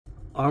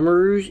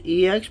Amrarouge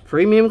EX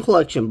Premium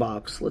Collection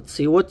Box. Let's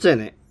see what's in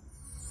it.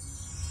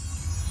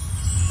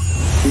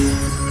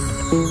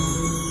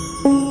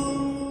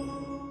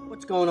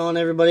 What's going on,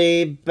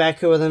 everybody? Back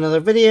here with another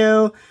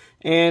video.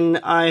 And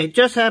I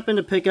just happened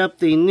to pick up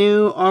the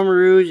new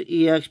Amrarouge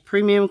EX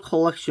Premium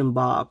Collection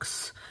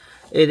Box.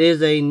 It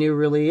is a new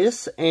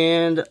release,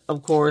 and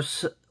of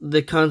course,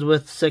 it comes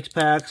with 6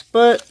 packs,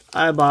 but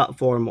I bought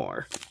 4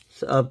 more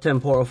of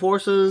Temporal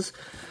Forces.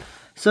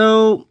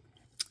 So,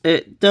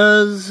 it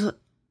does,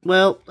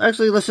 well,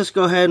 actually, let's just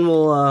go ahead and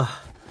we'll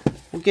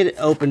get it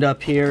opened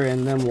up here,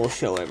 and then we'll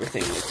show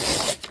everything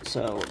with it.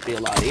 So, it'll be a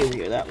lot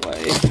easier that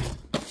way.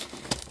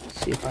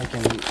 Let's see if I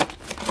can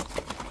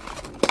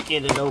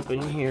get it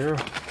open here.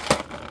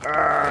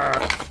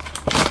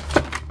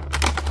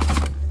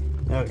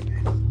 Okay.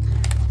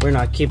 We're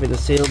not keeping it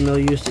sealed, no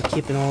use to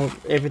keeping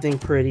everything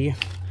pretty.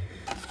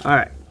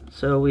 Alright,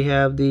 so we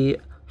have the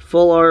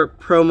Full Art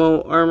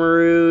Promo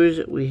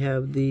Amrarouge. We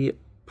have the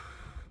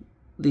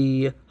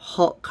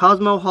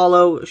Cosmo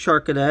Hollow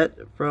Shark Cadet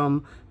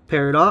from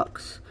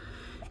Paradox.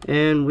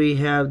 And we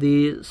have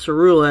the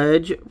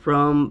Amrarouge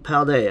from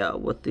Paldea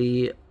with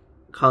the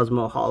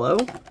Cosmo Hollow.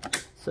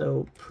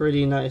 So,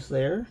 pretty nice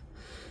there.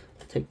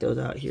 Take those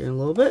out here in a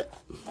little bit.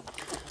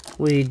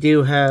 We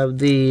do have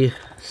the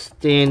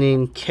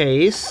standing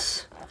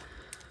case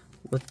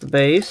with the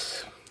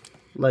base,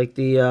 like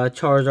the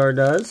Charizard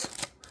does.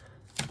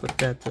 Put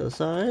that to the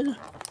side.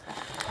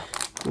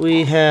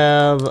 We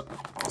have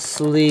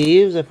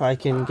sleeves, if I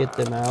can get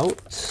them out.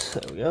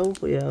 There we go.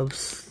 We have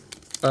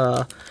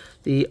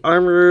the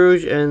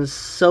Amrarouge and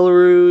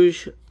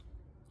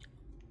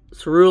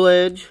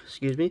Amrarouge,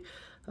 excuse me,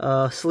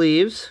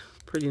 sleeves.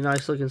 Pretty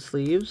nice looking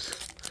sleeves.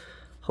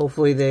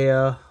 Hopefully they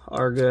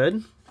are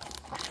good.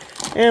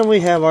 And we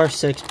have our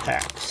 6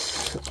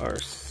 packs.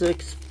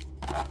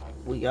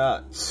 We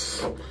got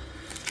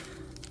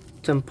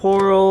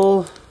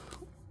Temporal,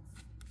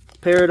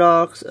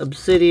 Paradox,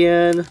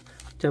 Obsidian,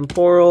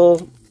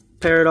 Temporal,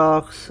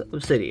 Paradox,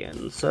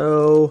 Obsidian.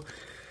 So,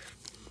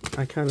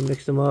 I kind of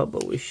mixed them up,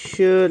 but we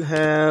should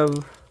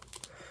have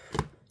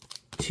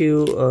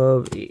 2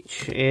 of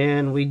each.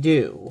 And we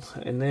do.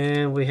 And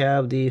then we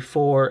have the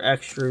 4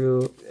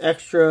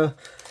 extra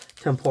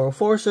Temporal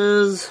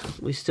Forces.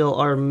 We still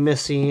are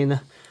missing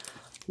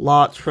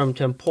lots from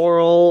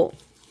Temporal,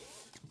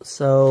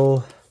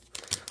 so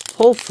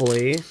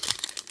hopefully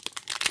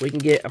we can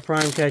get a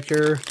Prime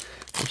Catcher.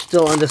 I'm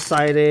still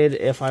undecided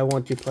if I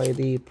want to play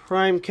the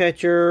Prime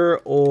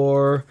Catcher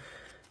or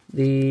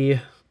the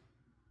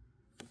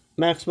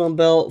Maximum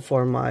Belt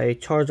for my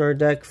Charizard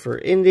deck for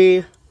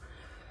Indy.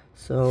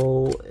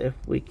 So if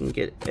we can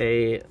get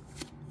a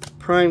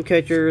Prime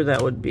Catcher,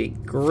 that would be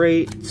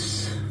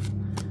great.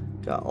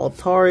 Got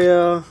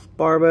Altaria,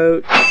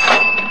 Barboat,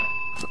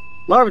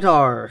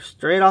 Larvitar,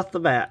 straight off the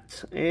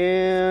bat,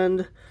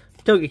 and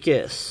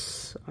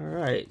Togekiss.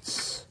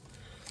 Alright.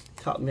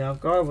 Caught me off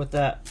guard with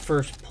that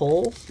first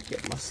pull.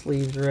 Get my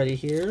sleeves ready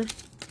here.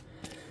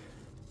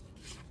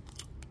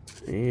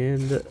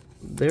 And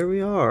there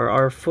we are.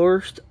 Our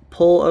first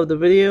pull of the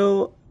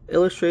video,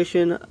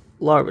 illustration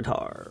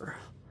Larvitar.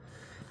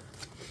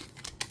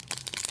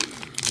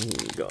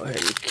 Go ahead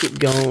and keep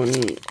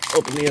going.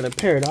 Open the other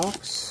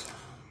Paradox.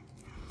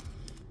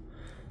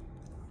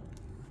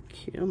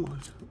 Come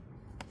on.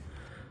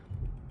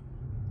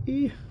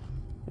 There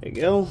you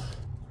go.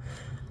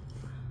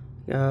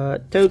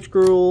 Got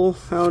Toedscruel,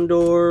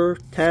 Houndour,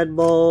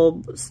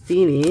 Tadbulb,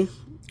 Steenie,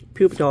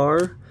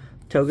 Pupitar,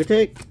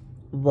 Togetic,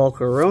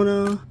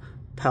 Volcarona,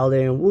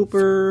 Paldean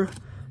Wooper,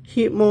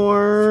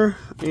 Heatmore,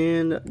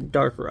 and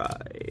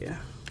Darkrai.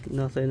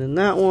 Nothing in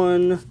that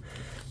one.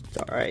 It's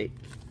alright.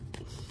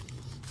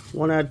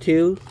 1 out of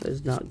 2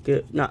 is not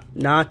good.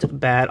 Not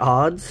bad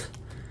odds.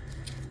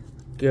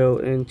 Go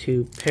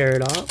into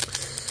Paradox.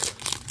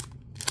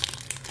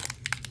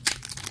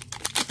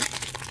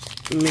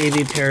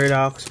 Maybe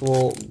Paradox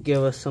will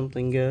give us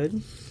something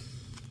good.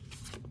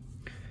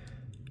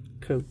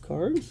 Code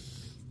card.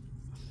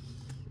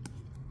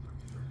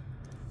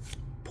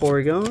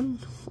 Porygon,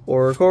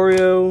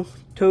 Oricorio,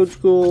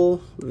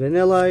 Toedscruel,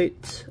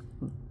 Vanillite,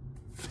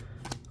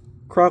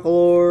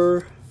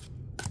 Crocalor,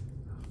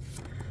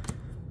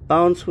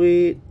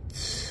 Bounsweet,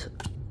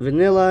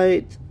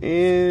 Vanillite,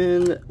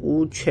 and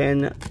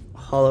Wuchen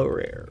Hollow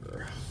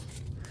Rare.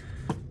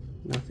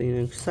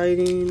 Nothing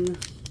exciting.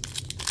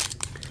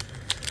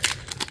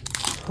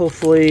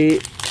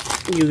 Hopefully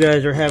you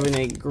guys are having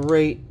a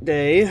great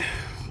day.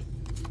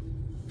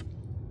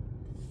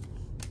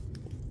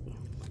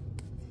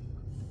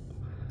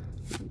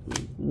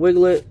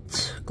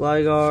 Wiglet,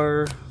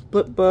 Gligar,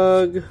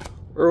 Blipbug,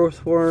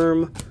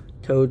 Earthworm,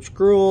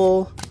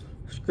 Toedscruel,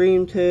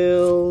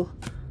 Screamtail,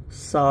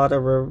 Sada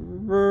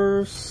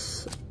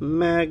Reverse,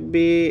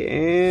 Magby,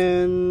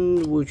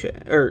 and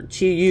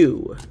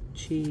Chi-Yu.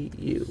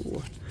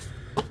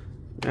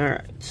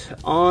 Alright,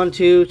 on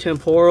to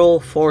Temporal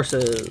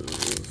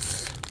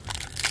Forces.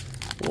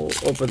 We'll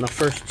open the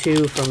first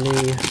 2 from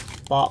the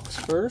box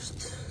first.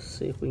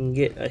 See if we can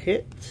get a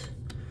hit.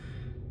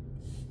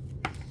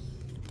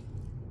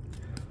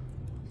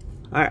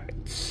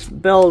 Alright,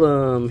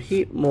 Beldum,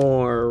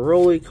 Heatmore,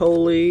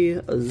 Roly-Coly,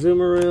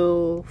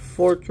 Azumarill,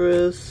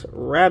 Fortress,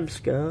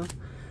 Rabska,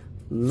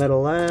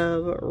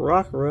 Metalab,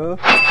 Rockruff.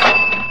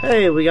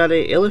 Hey, we got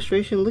a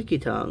illustration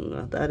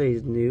Lickitung. That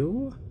is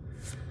new.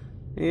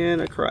 And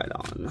a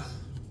Crydon.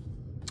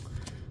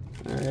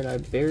 Alright, I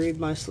buried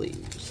my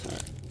sleeves.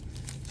 Alright.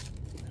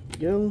 There we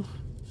go.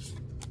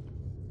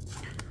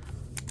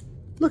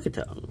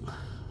 Lickitung.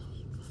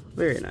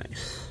 Very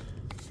nice.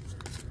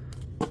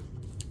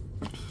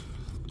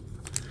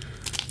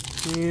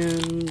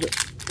 And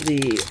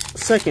the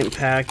second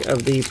pack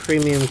of the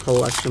premium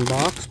collection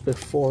box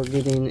before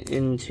getting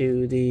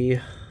into the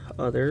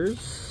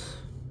others.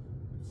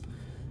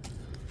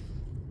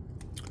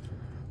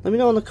 Let me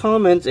know in the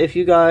comments if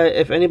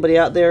anybody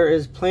out there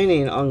is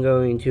planning on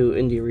going to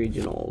Indie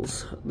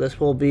Regionals. This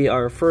will be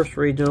our first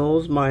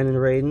regionals, mine and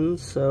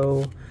Raiden's,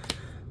 so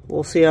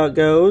we'll see how it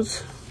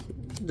goes.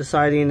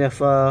 Deciding if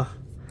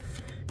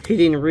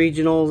hitting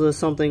regionals is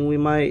something we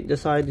might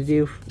decide to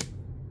do,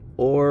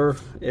 or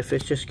if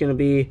it's just going to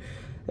be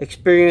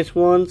experience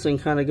once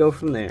and kind of go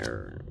from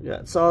there. We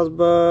got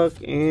Sawsbuck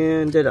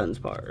and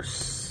Dunsparce,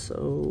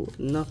 so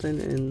nothing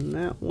in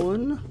that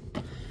one.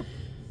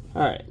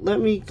 Alright, let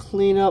me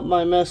clean up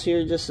my mess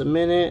here just a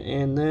minute,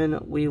 and then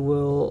we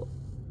will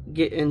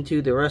get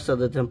into the rest of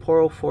the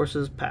Temporal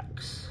Forces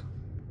packs.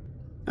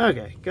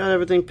 Okay, got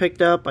everything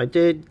picked up. I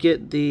did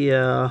get the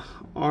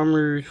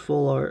Amrarouge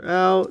full art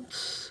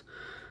out,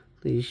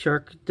 the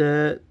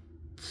Sharkadet,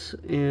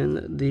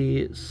 and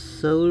the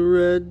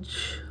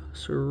Ceruledge.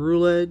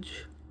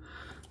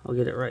 I'll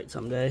get it right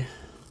someday.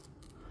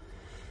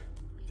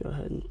 Go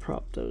ahead and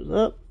prop those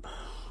up.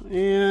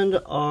 And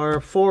our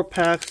 4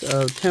 packs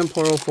of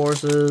Temporal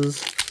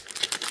Forces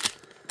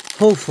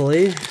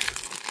hopefully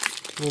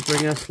will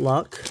bring us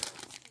luck.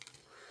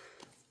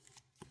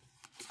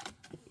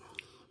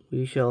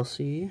 We shall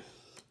see.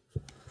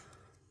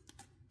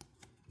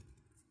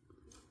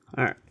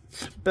 Alright.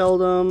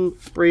 Beldum,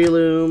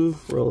 Breloom,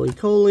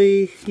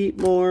 Roly-Coly,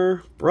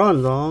 Heatmore,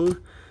 Bronzong,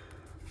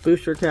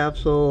 Booster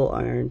Capsule,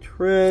 Iron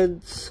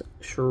Treads,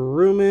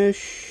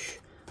 Shroomish,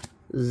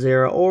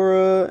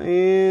 Zeraora,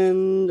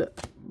 and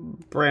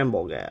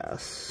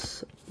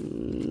Brambleghast.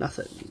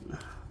 Nothing.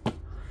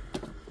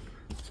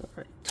 It's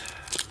alright.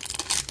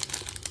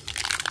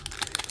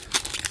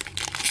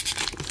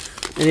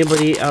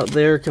 Anybody out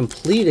there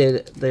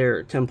completed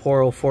their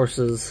Temporal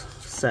Forces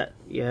set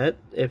yet?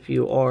 If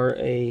you are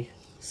a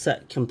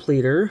set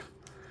completer.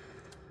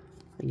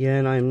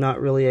 Again, I'm not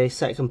really a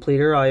set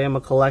completer. I am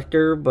a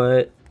collector,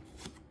 but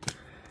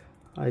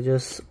I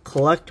just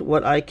collect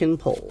what I can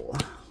pull.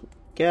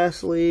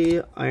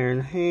 Ghastly,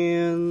 Iron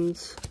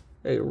Hands,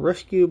 a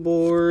Rescue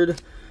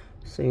Board,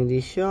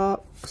 Sandy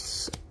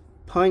Shocks,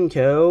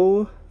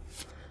 Pineco,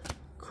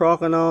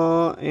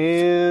 Croconaw,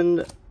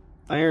 and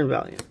Iron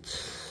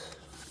Valiant.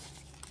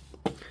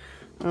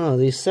 Oh,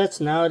 these sets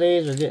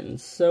nowadays are getting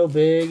so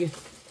big.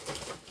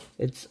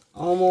 It's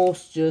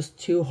almost just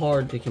too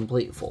hard to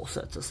complete full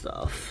sets of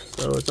stuff.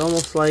 So it's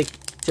almost like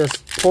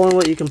just pulling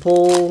what you can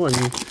pull, and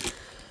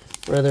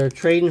rather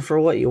trading for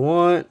what you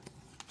want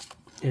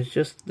is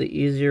just the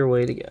easier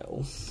way to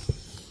go.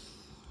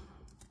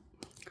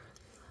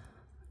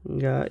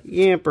 We got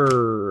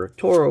Yamper,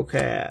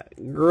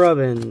 Torocat,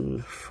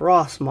 Grubbin,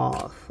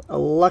 Frostmoth,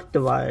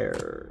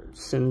 Electivire,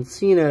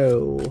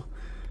 Cincino,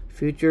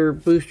 Future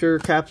Booster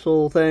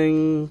Capsule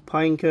thing,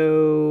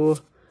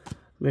 Pineco,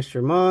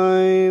 Mr.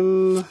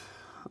 Mime,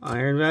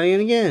 Iron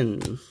Valiant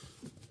again.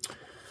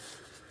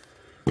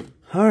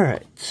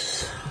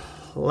 Alright,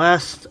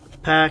 last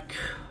pack.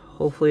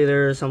 Hopefully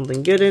there is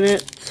something good in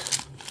it.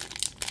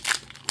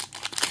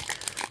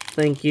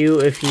 Thank you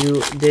if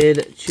you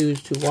did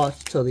choose to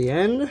watch till the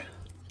end.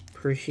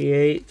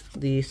 Appreciate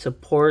the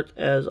support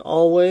as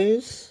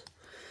always.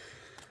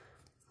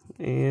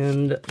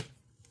 And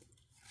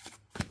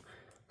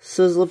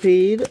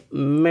Sizzlipede,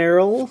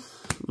 Meryl,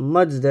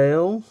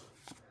 Mudsdale,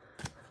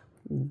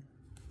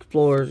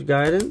 Explorer's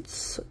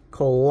Guidance,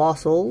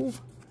 Colossal,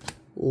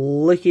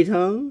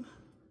 Lickitung,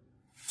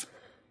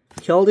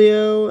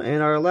 Keldeo,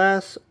 and our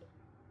last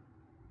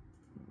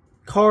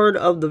card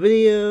of the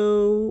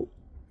video,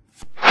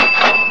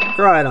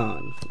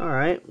 Crydon.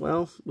 Alright,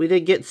 well, we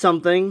did get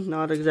something.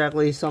 Not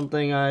exactly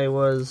something I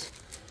was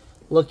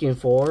looking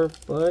for,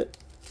 but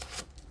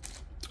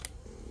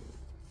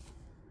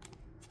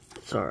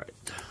it's alright.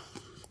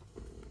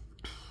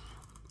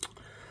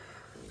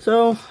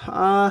 So,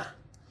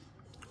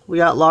 we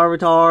got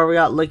Larvitar, we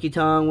got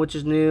Lickitung, which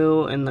is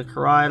new, and the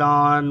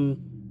Crydon.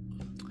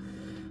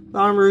 The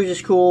Amrarouge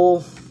is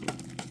cool.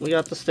 We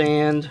got the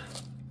stand.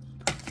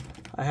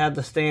 I had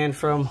the stand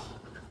from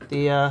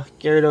the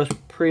Gyarados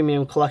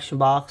Premium Collection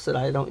box that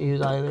I don't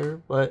use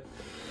either. But,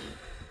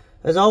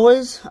 as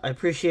always, I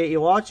appreciate you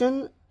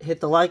watching. Hit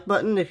the like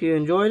button if you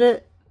enjoyed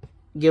it.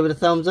 Give it a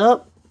thumbs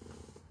up.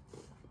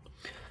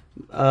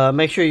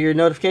 Make sure your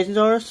notifications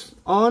are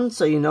on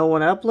so you know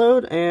when I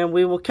upload, and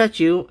we will catch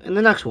you in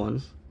the next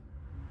one.